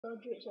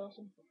Roger, it's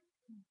awesome.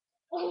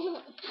 Is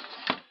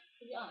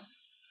it on?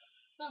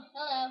 Oh,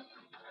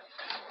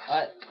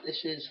 hello.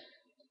 This is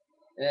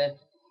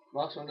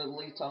Mark's under the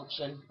Lee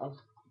Thompson on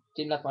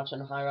Team Deathmatch on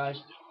High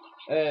Rise.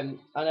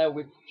 I know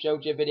we've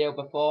showed you a video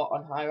before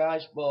on High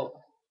Rise, but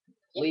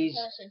Lee's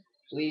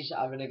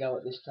having a go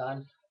at this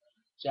time.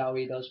 See how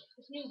he does.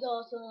 This news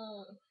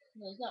awesome.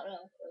 No, it's not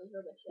real. It's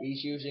rubbish.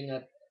 He's using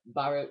a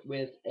Barrett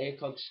with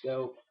ACOG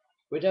scope.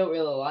 We don't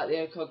really like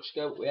the ACOG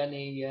scope with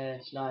any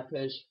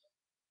snipers,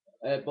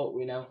 but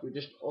we know we're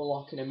just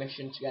unlocking a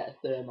mission to get a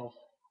thermal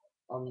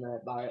on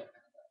Barrett.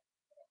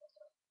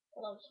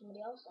 Hello,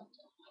 somebody else then.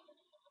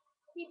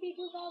 PP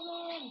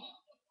 2000!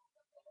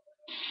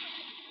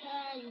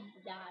 Ah, you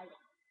died.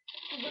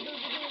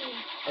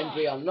 And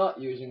we are not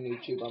using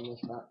YouTube on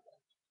this map.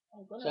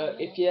 So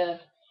if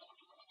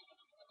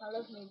I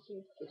love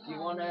YouTube. If you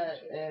wanna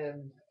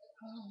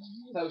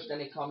post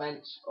any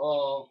comments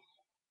or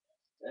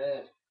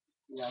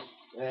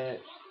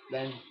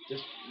then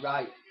just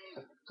write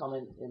a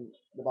comment in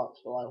the box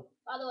below.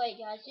 By the way,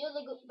 guys, the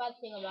other bad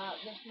thing about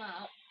this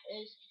map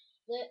is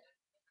that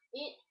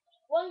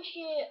once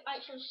you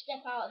actually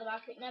step out of the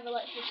map, it never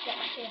lets you step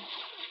back in.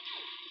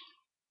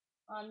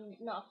 And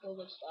not a full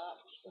good start,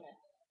 just gonna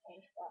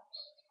change backs.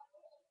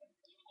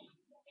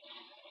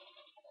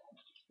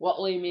 What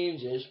Lee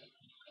means is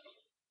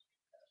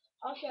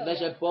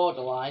there's a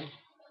borderline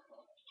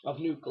of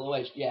nuclear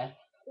waste, yeah.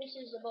 This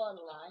is the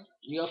borderline.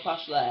 You go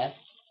past there,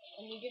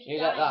 and you just you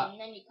die, get that. and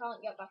then you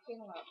can't get back in.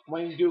 Like,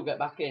 when you do get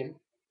back in,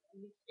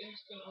 you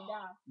instantly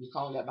die. You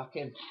can't get back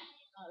in.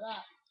 Like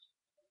that.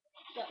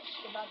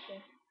 That's the bad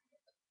thing.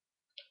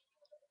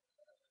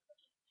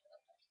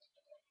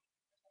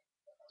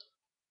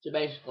 So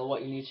basically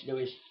what you need to do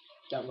is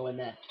don't go in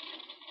there.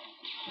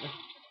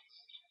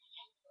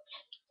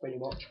 Pretty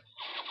much.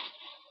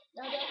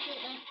 No, don't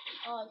shoot me.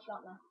 Oh, it's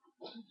shot me.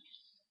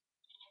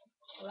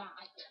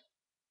 Right.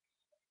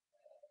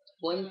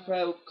 Blink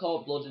Pro,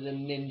 Cold Blooded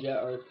and Ninja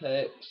are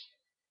perks.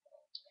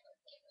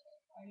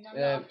 And I'm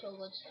not off to a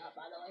good start,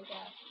 by the way,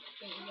 guys. I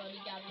think you've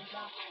already gathered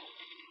that.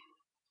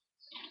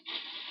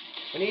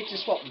 We need to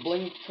swap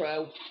Blink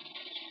Pro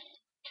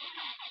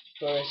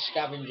for a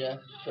Scavenger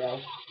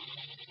Pro.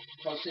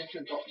 Because since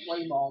we've got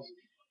Claymores,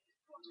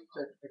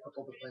 to pick up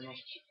other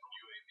Claymores.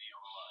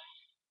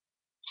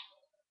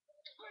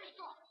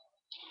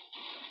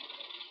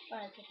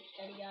 Trying to take it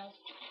steady, guys.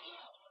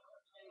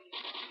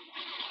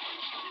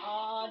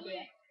 Oh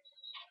dear.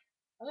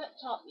 I'm at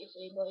top, you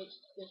see, but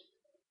it's just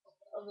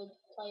other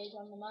players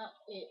on the map.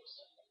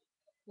 It's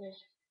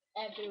just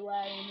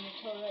everywhere in the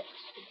turrets,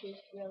 which is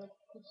really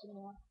pissing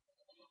me off.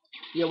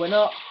 Yeah, we're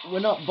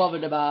not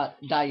bothered about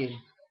dying.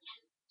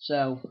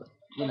 So,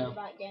 you know,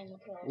 about getting the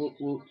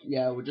kills.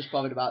 we're just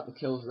bothered about the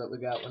kills that we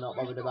get. We're not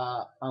bothered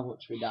about how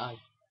much we die.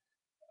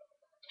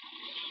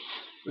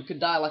 We could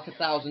die like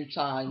 1,000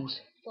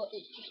 times,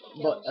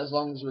 but as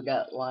long as we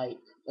get like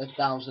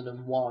 1,001 kills.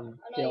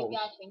 I know you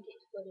guys think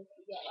it's good if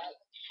you get like,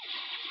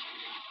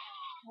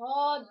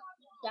 oh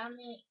damn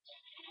it,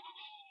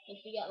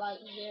 if you get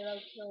like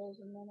 0 kills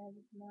and then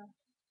everything else.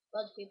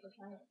 Lots of people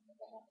trying to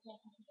get that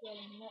second kill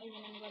and not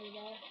even anybody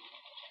there.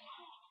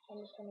 I'm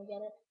just gonna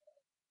get it.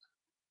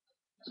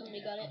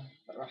 Somebody got it.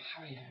 But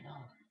hurry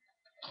now.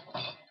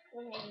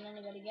 Wasn't even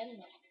anybody getting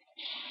it.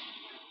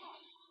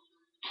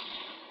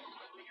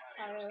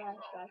 I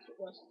realized that it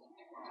was.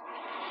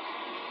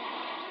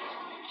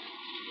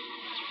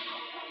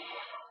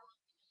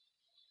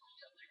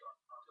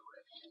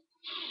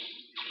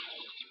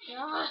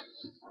 Ah,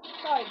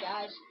 sorry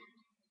guys.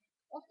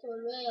 Off to a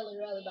really,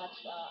 really bad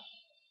start.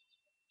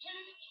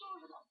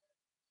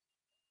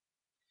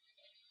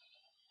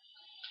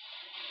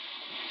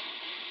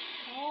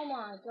 Oh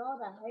my god,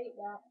 I hate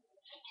that.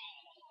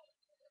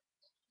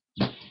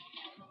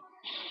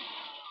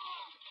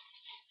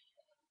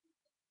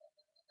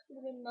 Should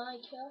have been my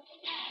kill.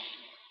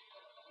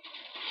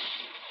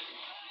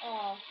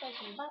 Oh,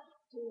 facing back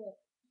to it.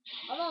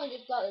 I've only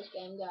just got this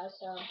game, guys,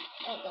 so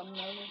don't come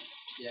know me.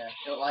 Yeah,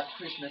 it was like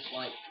Christmas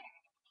like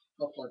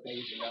a couple of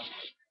days ago.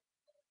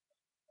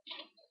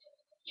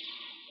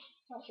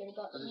 I should have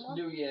got but someone. It's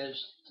New Year's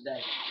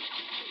today.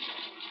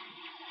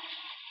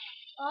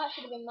 Oh, that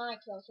should have been my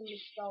kill,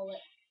 somebody stole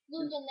it.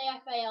 Losing the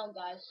FAL,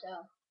 guys,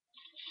 so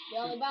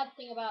the only bad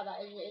thing about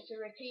that is it's a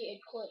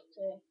repeated click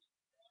to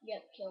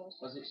get kills.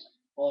 Was it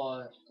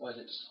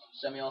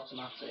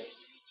semi-automatic?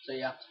 So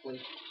you have to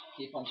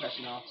keep on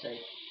pressing RT.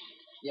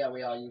 Yeah,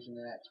 we are using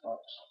an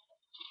Xbox.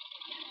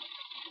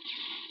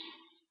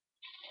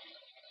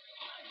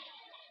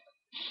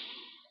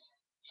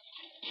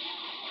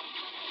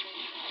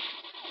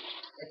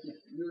 If you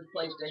use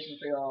PlayStation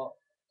 3 or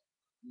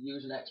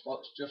use an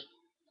Xbox, just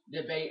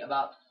debate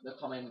about the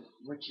comment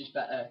which is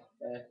better,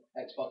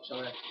 Xbox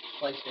or a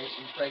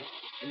PlayStation 3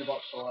 in the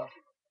box below.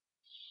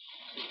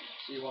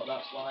 See what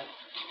that's like.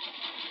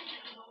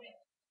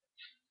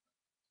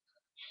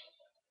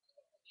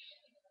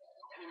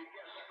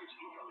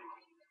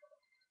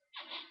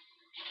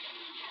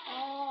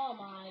 Oh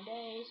my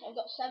days. I've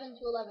got 7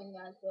 to 11,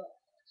 guys, but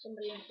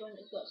somebody in front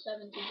has got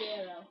 7 to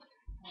 0.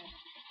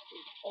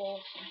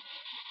 awesome.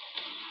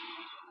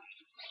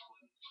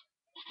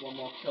 One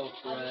more kill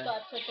for I just got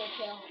a triple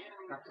kill.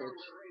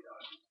 package.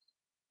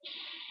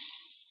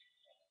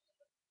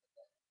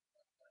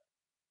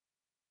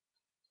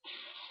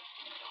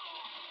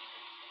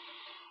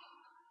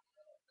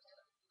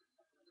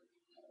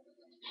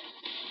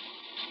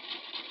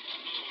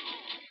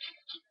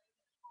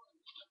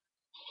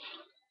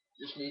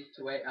 Just need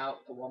to wait out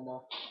for one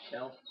more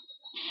kill.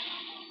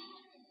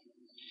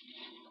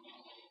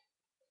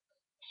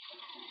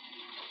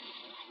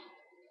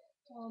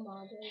 Oh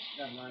my god.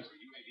 Never mind.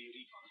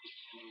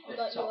 I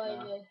got Top UAV.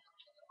 now.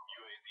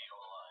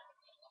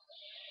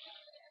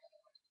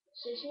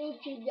 Since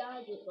YouTube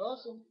guys, it's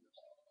awesome.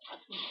 I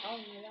can tell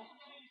you that.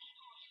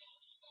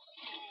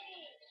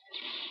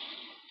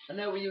 I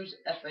know we use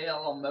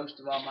FAL on most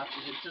of our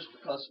matches, it's just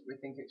because we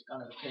think it's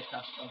kind of a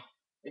kick-ass gun.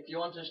 If you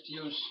want us to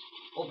use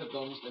other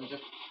guns, then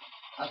just,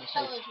 as I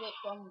Tell say, us which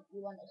one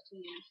you want us to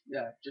use.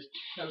 yeah, just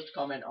post a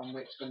comment on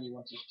which gun you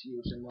want us to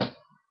use and we'll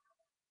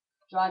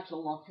try to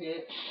unlock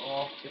it,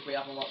 or if we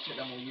haven't unlocked it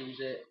then we'll use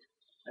it,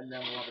 and then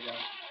we'll have a go.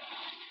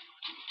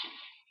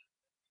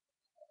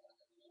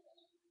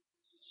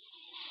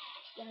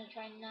 Just gonna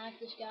try and knife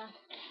this guy.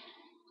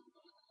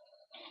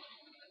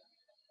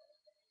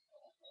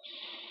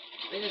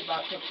 The thing is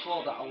about Club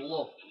 4 that I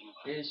love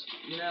is,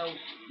 you know,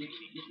 you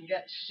can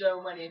get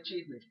so many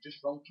achievements just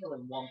from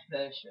killing one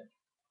person,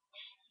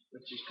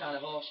 which is kind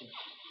of awesome.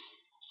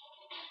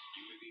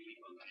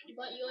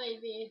 But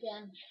UAV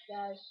again,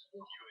 guys.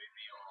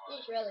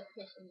 It's really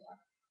pissing me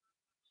off.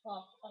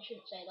 Well, I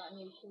shouldn't say that on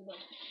YouTube, but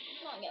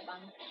it's not get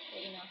banned,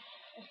 but you know.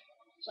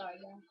 Sorry,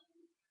 guys.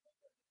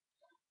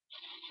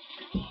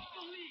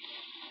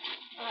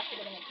 I'm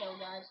actually gonna kill,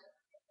 guys.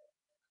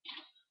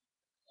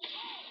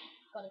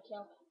 Got a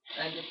kill.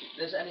 And if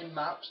there's any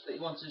maps that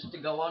you want us to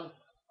go on,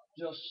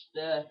 just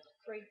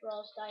Free for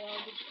all style,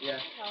 just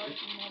yeah, just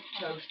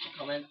post a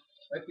comment.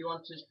 Or if you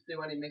want us to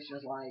do any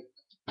missions like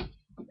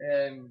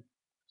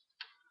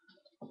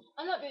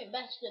I'm not doing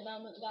best at the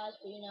moment, guys,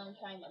 but you know I'm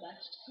trying my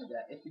best.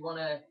 yeah, if you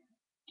wanna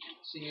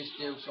see us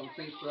do some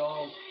free for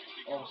all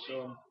or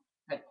some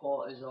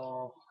headquarters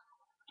or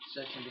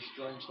search and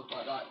destroy and stuff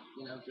like that,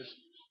 you know, just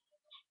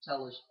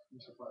tell us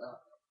and stuff like that.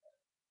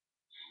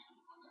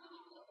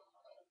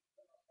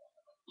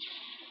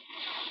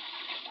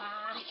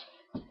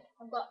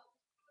 I've got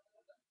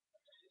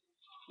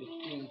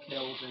 15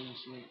 kills and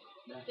some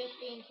deaths.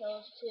 15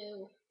 kills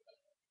to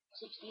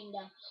 16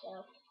 deaths,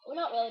 so we're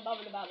not really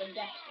bothered about the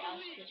deaths,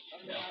 guys, just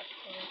bothered about the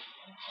kills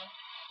and stuff.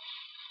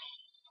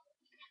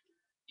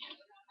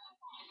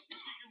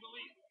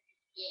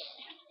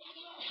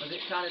 Because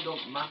it kind of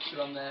don't matter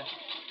on the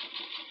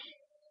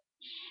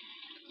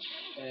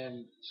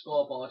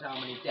scoreboard how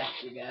many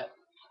deaths you get,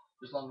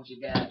 as long as you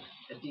get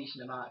a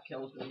decent amount of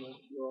kills, then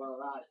you're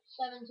alright.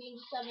 17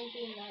 to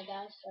 17 now,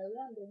 guys, so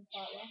yeah, I'm doing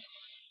quite well.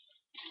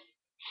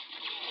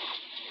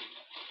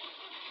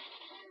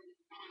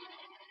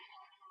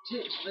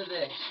 Tips for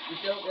this, we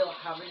don't really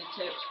have any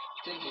tips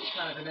since it's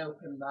kind of an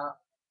open map.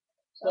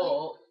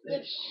 So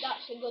But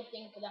that's a good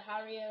thing for the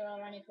Harrier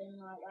or anything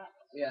like that.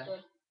 Yeah.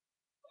 Good.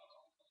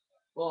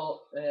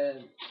 But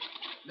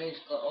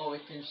basically all we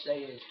can say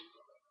is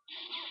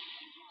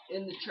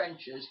in the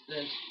trenches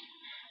there's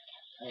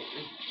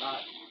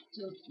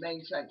two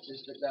main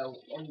trenches that go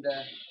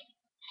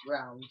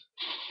underground.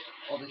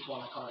 Or this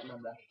one I can't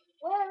remember.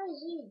 Where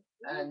is he?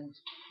 And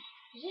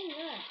He's in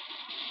there.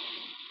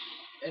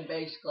 And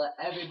basically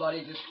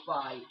everybody just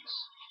fights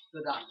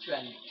for that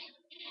trench.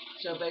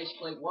 So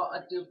basically what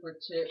I do for a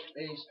tip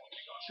is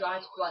try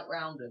to flank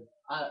round them,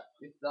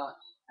 if that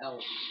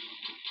helps.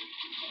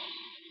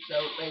 So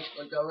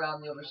basically go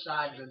around the other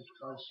side of them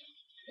because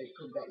it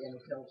could get you any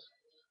kills.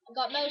 I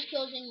got most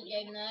kills in the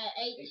game there,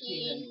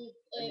 18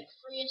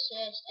 3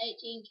 assists,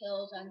 18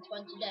 kills and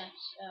 20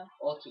 deaths. So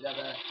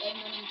altogether game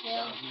winning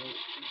kill.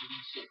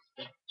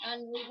 1,860.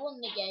 And we won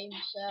the game,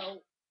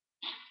 so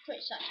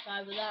pretty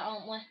satisfied with that,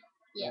 aren't we?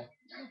 Yeah.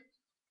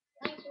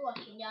 Thanks for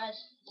watching, guys.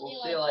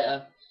 We'll see you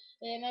later.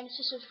 Remember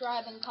to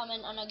subscribe and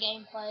comment on our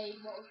gameplay.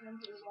 What was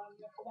number one?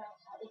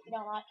 If you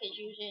don't like it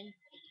using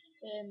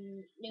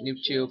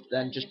YouTube,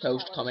 then just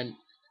post, comment.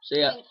 See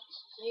ya. Thanks.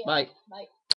 See ya. Bye. Bye.